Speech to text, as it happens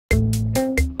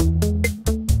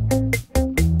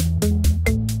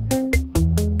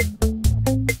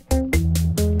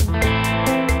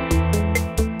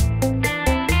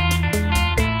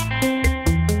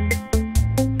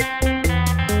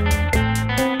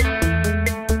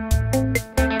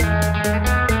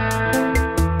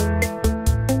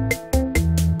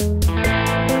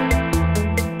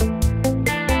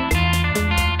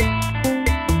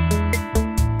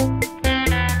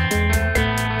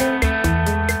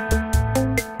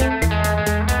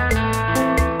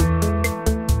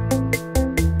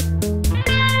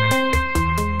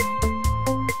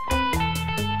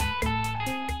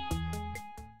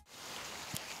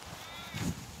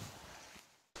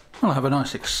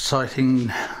nice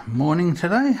exciting morning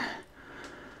today.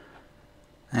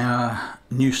 Our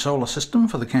new solar system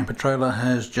for the camper trailer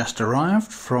has just arrived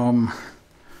from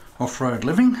Off-Road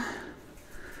Living.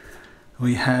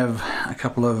 We have a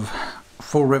couple of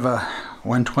Full River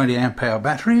 120 amp hour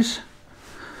batteries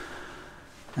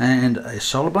and a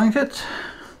solar blanket,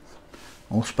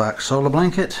 Allspark solar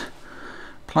blanket,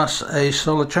 plus a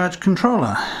solar charge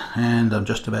controller, and I'm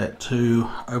just about to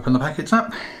open the packets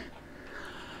up.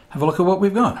 Have a look at what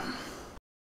we've got.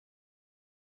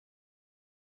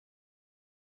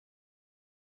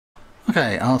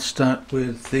 Okay, I'll start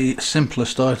with the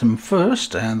simplest item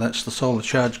first, and that's the solar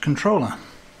charge controller.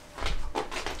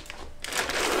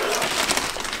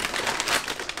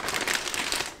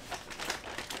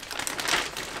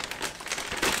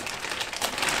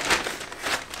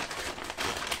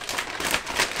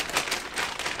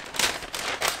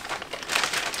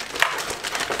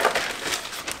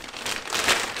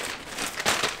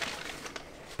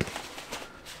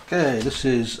 Okay, this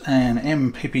is an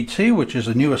MPPT, which is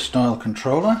a newer style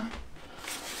controller.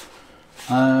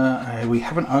 We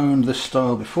haven't owned this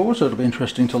style before, so it'll be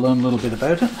interesting to learn a little bit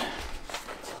about it.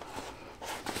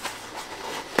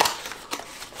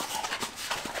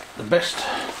 The best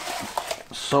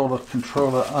solar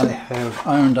controller I have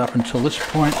owned up until this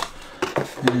point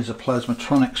is a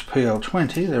Plasmatronics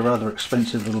PL20. They're rather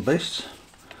expensive little beasts.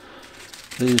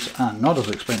 These are not as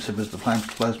expensive as the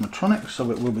Plasmatronics, so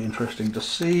it will be interesting to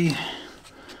see.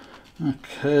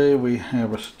 Okay, we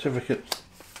have a certificate,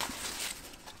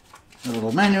 a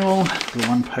little manual, the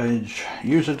one-page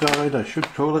user guide, I should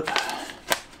call it.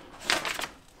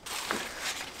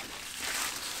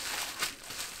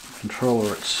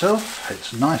 Controller itself.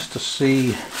 It's nice to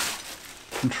see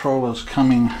controllers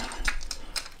coming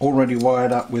already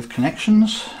wired up with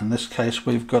connections. In this case,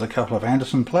 we've got a couple of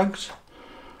Anderson plugs.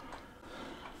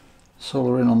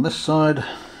 Solar in on this side,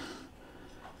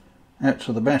 out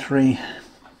to the battery.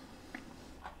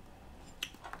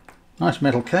 Nice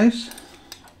metal case,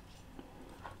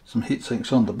 some heat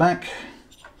sinks on the back,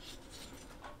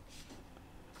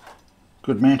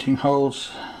 good mounting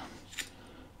holes.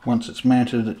 Once it's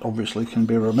mounted, it obviously can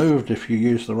be removed if you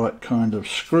use the right kind of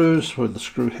screws, where the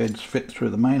screw heads fit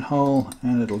through the main hole,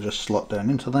 and it'll just slot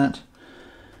down into that.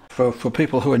 For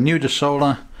people who are new to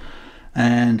solar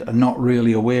and are not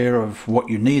really aware of what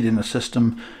you need in a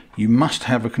system, you must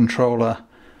have a controller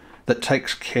that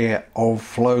takes care of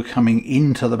flow coming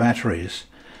into the batteries.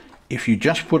 If you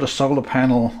just put a solar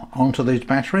panel onto these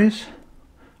batteries,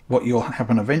 what will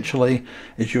happen eventually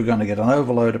is you're going to get an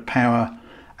overload of power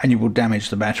and you will damage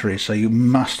the battery. So you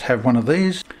must have one of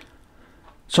these.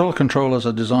 Solar controllers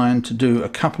are designed to do a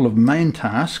couple of main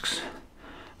tasks.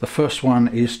 The first one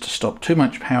is to stop too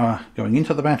much power going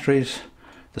into the batteries.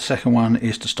 The second one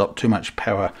is to stop too much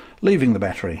power leaving the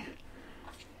battery.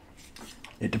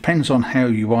 It depends on how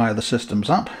you wire the systems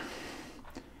up,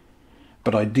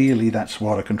 but ideally that's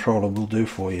what a controller will do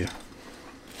for you.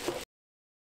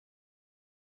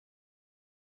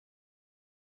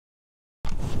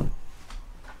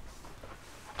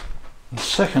 The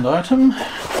second item,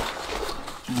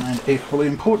 and equally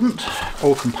important,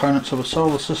 all components of a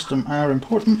solar system are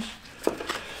important.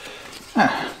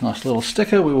 Nice little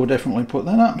sticker, we will definitely put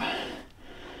that up.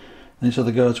 These are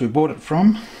the guys we bought it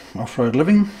from, Off-Road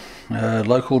Living, a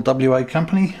local WA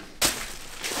company.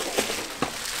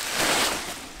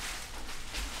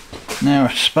 Now,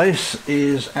 if space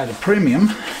is at a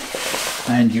premium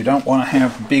and you don't want to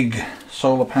have big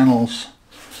solar panels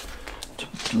to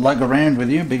lug around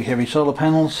with you, big heavy solar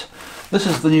panels, this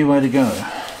is the new way to go.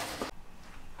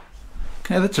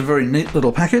 Okay, that's a very neat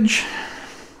little package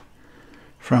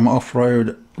from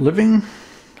Off-Road Living,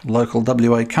 local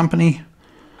WA company.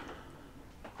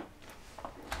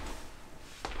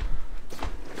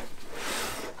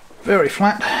 Very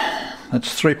flat.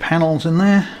 That's 3 panels in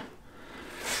there.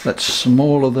 That's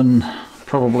smaller than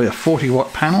probably a 40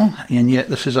 watt panel, and yet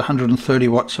this is 130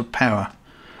 watts of power.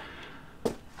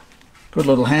 Good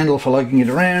little handle for lugging it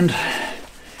around.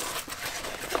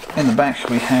 In the back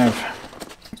we have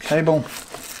a cable.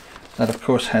 That of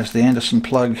course has the Anderson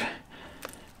plug,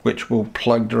 which will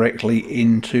plug directly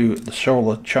into the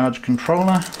solar charge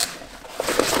controller.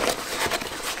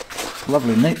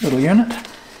 Lovely neat little unit.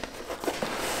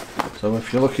 So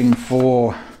if you're looking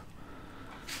for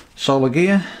solar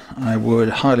gear, I would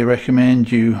highly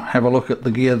recommend you have a look at the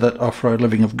gear that Off-Road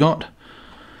Living have got.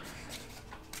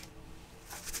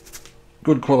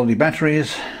 Good quality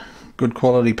batteries, good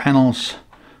quality panels,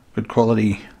 good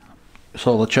quality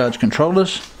solar charge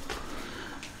controllers,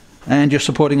 and you're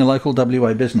supporting a local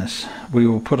WA business. We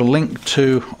will put a link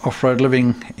to Off-Road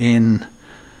Living in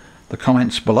the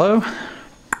comments below.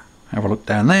 have a look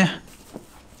down there.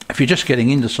 If you're just getting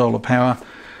into solar power,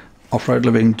 Off-Road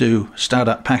Living do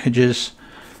startup packages,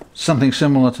 something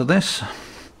similar to this.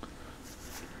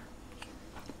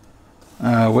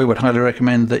 We would highly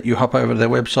recommend that you hop over to their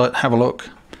website, have a look,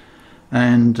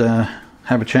 and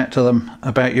have a chat to them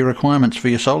about your requirements for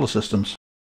your solar systems.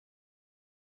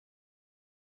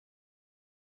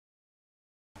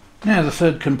 Now, the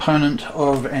third component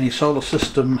of any solar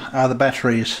system are the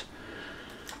batteries.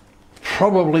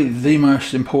 Probably the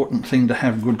most important thing to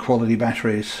have good quality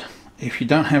batteries. If you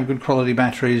don't have good quality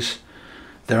batteries,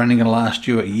 they're only going to last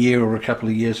you a year or a couple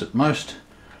of years at most.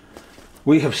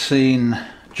 We have seen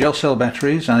gel cell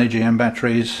batteries and AGM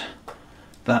batteries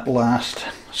that last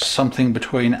something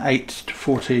between 8 to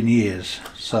 14 years.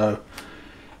 So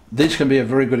these can be a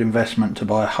very good investment to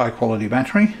buy a high quality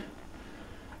battery.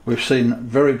 We've seen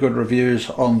very good reviews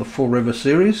on the Full River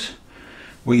series.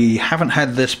 We haven't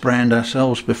had this brand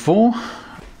ourselves before.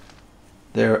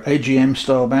 They're AGM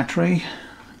style battery,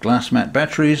 glass mat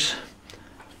batteries.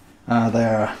 They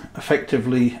are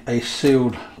effectively a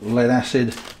sealed lead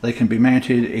acid. They can be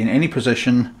mounted in any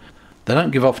position. They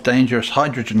don't give off dangerous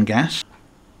hydrogen gas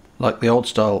like the old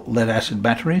style lead acid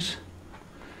batteries.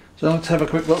 So let's have a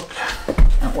quick look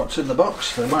at what's in the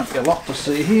box. There won't be a lot to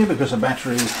see here because a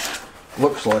battery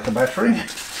looks like a battery.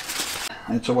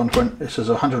 It's a 120, this is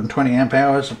 120 amp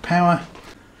hours of power.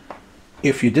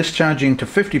 If you're discharging to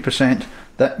 50%,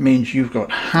 that means you've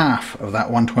got half of that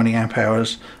 120 amp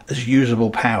hours as usable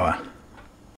power.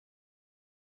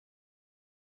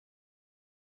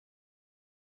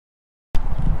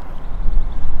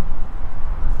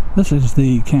 This is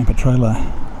the camper trailer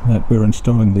that we're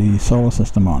installing the solar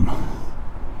system on.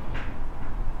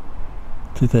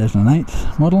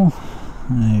 2008 model.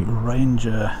 A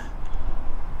Ranger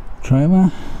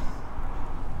trailer.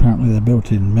 Apparently they're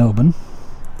built in Melbourne.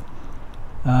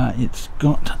 It's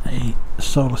got a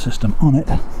solar system on it,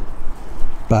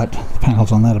 but the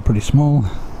panels on that are pretty small,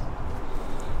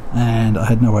 and I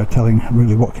had no way of telling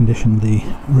really what condition the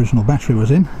original battery was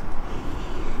in.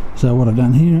 So what I've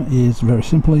done here is very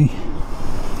simply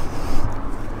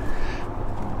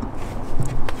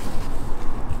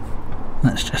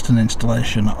that's just an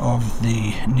installation of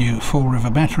the new Full River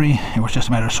battery. It was just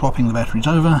a matter of swapping the batteries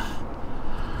over.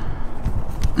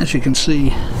 As you can see,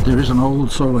 there is an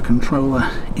old solar controller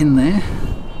in there.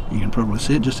 You can probably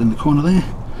see it just in the corner there.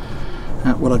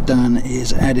 What I've done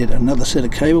is added another set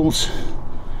of cables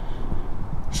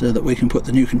so that we can put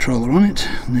the new controller on it.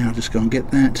 Now I'll just go and get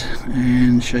that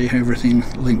and show you how everything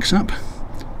links up.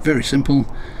 Very simple.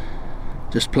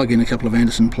 Just plug in a couple of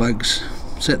Anderson plugs,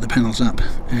 set the panels up,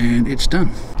 and it's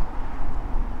done.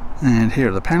 And here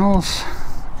are the panels.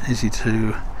 Easy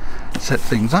to set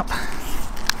things up.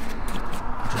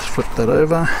 Just flip that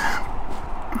over.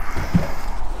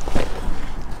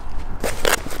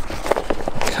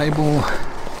 Cable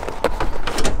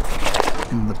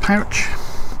in the pouch.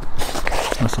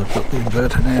 Also put the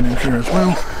inverter down in here as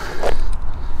well.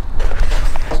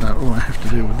 So all I have to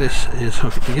do with this is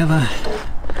hook it together.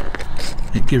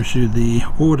 It gives you the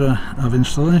order of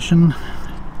installation.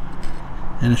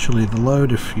 Initially the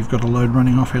load, if you've got a load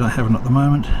running off it. I haven't at the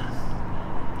moment.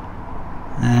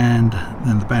 And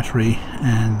then the battery,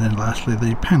 and then lastly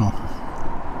the panel.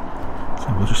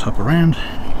 So we'll just hop around,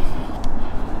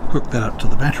 hook that up to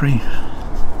the battery,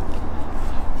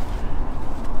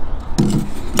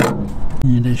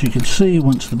 and as you can see,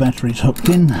 once the battery's hooked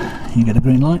in, you get a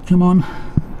green light come on.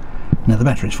 Now the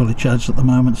battery's fully charged at the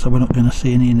moment, so we're not going to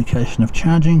see any indication of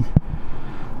charging,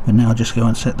 but now I'll just go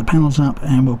and set the panels up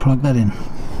and we'll plug that in.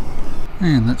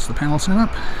 And that's the panel set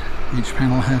up. Each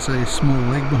panel has a small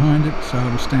leg behind it, so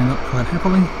it'll stand up quite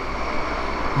happily.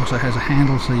 Also has a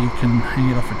handle so you can hang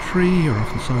it off a tree or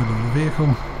off the side of the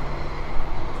vehicle.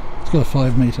 It's got a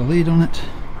 5 metre lead on it.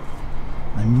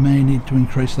 I may need to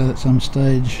increase that at some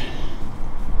stage,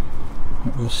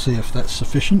 but we'll see if that's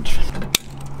sufficient.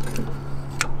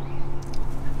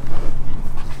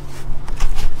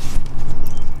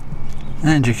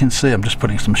 And you can see I'm just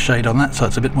putting some shade on that so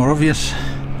it's a bit more obvious.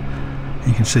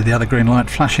 You can see the other green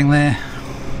light flashing there.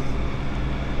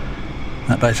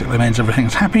 That basically means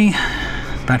everything's happy.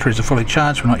 Batteries are fully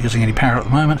charged, we're not using any power at the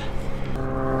moment.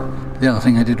 The other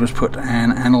thing I did was put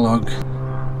an analog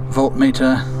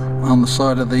voltmeter on the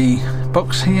side of the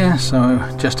box here, so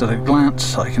just at a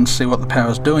glance I can see what the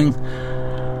power's doing.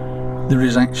 There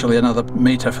is actually another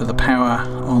meter for the power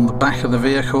on the back of the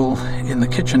vehicle in the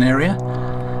kitchen area,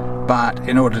 but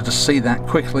in order to see that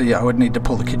quickly I would need to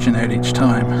pull the kitchen out each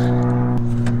time.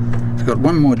 I've got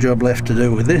one more job left to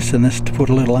do with this, and that's to put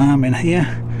a little arm in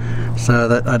here so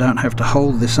that I don't have to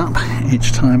hold this up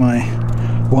each time I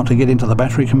want to get into the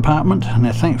battery compartment.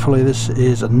 Now thankfully this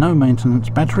is a no maintenance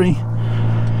battery,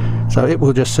 so it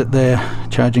will just sit there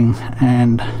charging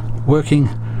and working,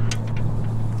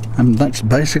 and that's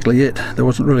basically it. There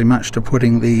wasn't really much to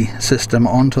putting the system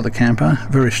onto the camper,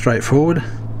 very straightforward.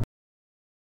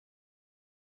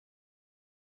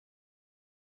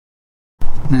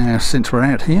 Now since we're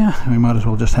out here, we might as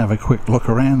well just have a quick look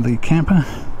around the camper.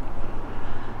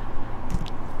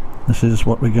 This is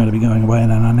what we're going to be going away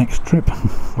on our next trip,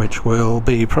 which will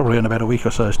be probably in about a week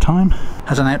or so's time.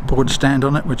 Has an outboard stand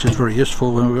on it, which is very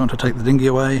useful when we want to take the dinghy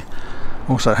away.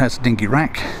 Also has a dinghy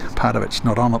rack. Part of it's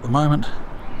not on at the moment.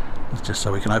 It's just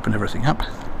so we can open everything up.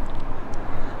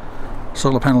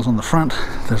 Solar panels on the front.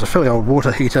 There's a fairly old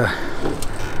water heater,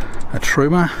 a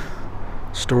Truma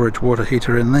storage water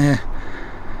heater in there.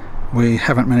 We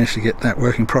haven't managed to get that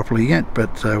working properly yet,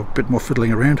 but a bit more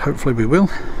fiddling around, hopefully we will.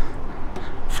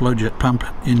 Flow jet pump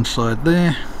inside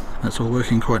there, that's all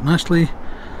working quite nicely.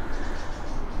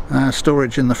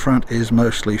 Storage in the front is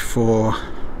mostly for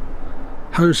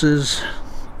hoses,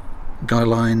 guy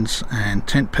lines and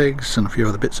tent pegs and a few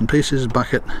other bits and pieces.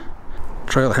 Bucket.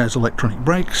 Trailer has electronic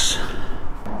brakes.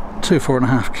 2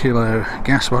 4.5 kilo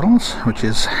gas bottles, which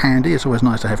is handy. It's always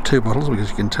nice to have 2 bottles because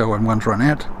you can tell when one's run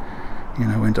out, you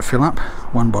know when to fill up.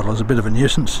 1 bottle is a bit of a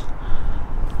nuisance.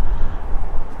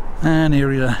 An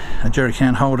area, a jerry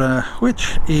can holder,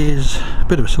 which is a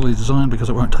bit of a silly design because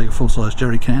it won't take a full-size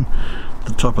jerry can.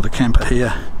 The top of the camper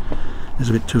here is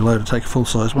a bit too low to take a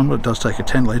full-size one, but it does take a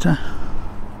 10 litre.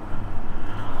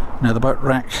 Now the boat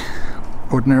rack,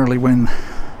 ordinarily when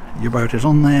your boat is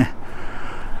on there,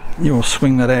 you'll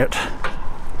swing that out.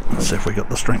 Let's see if we got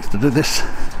the strength to do this.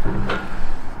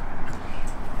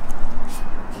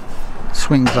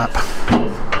 Swings up,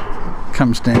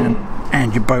 comes down,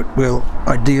 and your boat will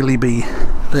ideally be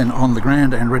then on the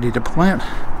ground and ready to pull out.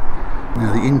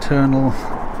 Now the internal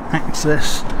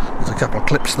access, there's a couple of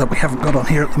clips that we haven't got on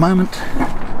here at the moment.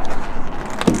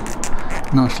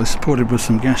 Nicely supported with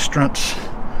some gas struts,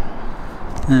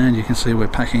 and you can see we're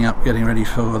packing up, getting ready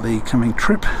for the coming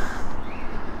trip.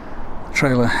 The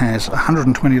trailer has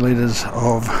 120 litres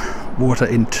of water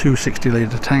in 2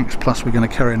 60-litre tanks, plus we're going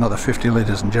to carry another 50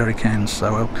 litres in jerry cans,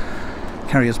 so we'll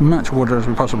carry as much water as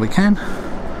we possibly can.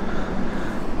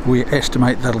 We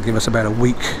estimate that'll give us about a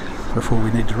week before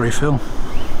we need to refill.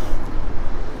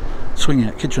 Swing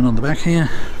out kitchen on the back here.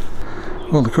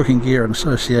 All the cooking gear and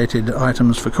associated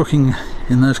items for cooking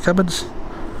in those cupboards.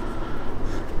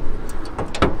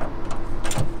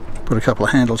 Put a couple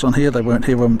of handles on here, they weren't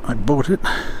here when I bought it.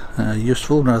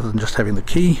 Useful rather than just having the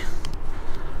key.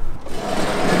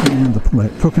 And the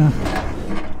pull-out cooker.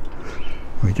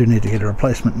 We do need to get a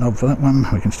replacement knob for that one.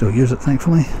 We can still use it,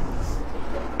 thankfully.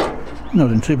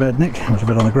 Not in too bad nick. It was a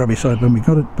bit on the grubby side when we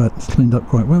got it, but it's cleaned up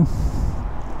quite well.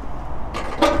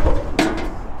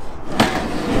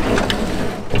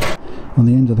 On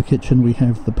the end of the kitchen we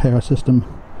have the power system.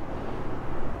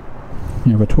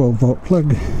 You have a 12-volt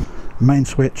plug, main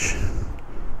switch,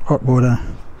 hot water,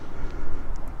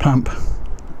 pump,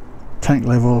 tank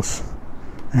levels,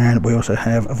 and we also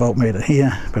have a voltmeter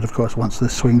here, but of course once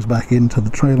this swings back into the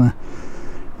trailer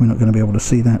we're not going to be able to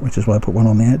see that, which is why I put one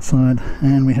on the outside.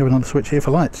 And we have another switch here for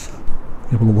lights. A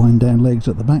couple of wind down legs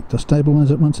at the back to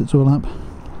stabilise it once it's all up.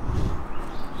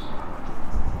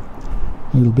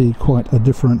 It'll be quite a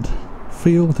different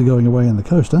feel to going away in the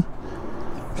coaster.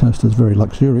 The coaster is very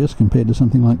luxurious compared to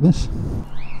something like this.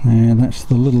 And that's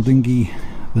the little dinghy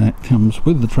that comes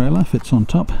with the trailer, fits on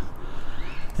top.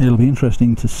 It'll be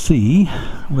interesting to see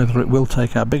whether it will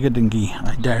take our bigger dinghy.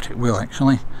 I doubt it will,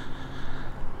 actually.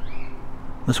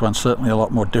 This one's certainly a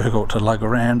lot more difficult to lug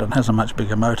around and has a much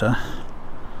bigger motor.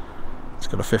 It's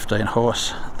got a 15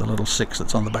 horse. The little 6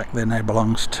 that's on the back there now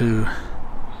belongs to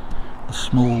the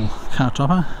small car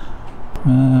topper.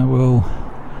 We'll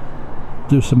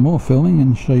do some more filming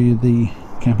and show you the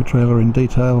camper trailer in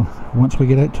detail once we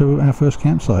get out to our first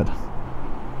campsite.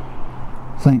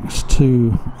 Thanks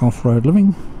to Off-Road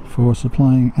Living for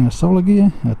supplying our solar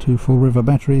gear, our 2 full river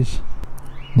batteries,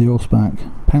 the Allspark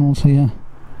panels here,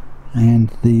 and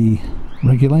the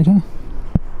regulator.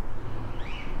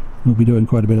 We'll be doing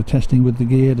quite a bit of testing with the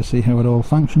gear to see how it all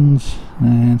functions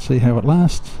and see how it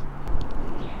lasts.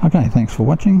 Okay, thanks for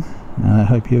watching. I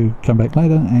hope you come back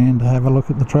later and have a look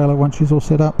at the trailer once she's all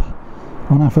set up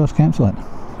on our first campsite.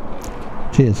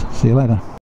 Cheers, see you later.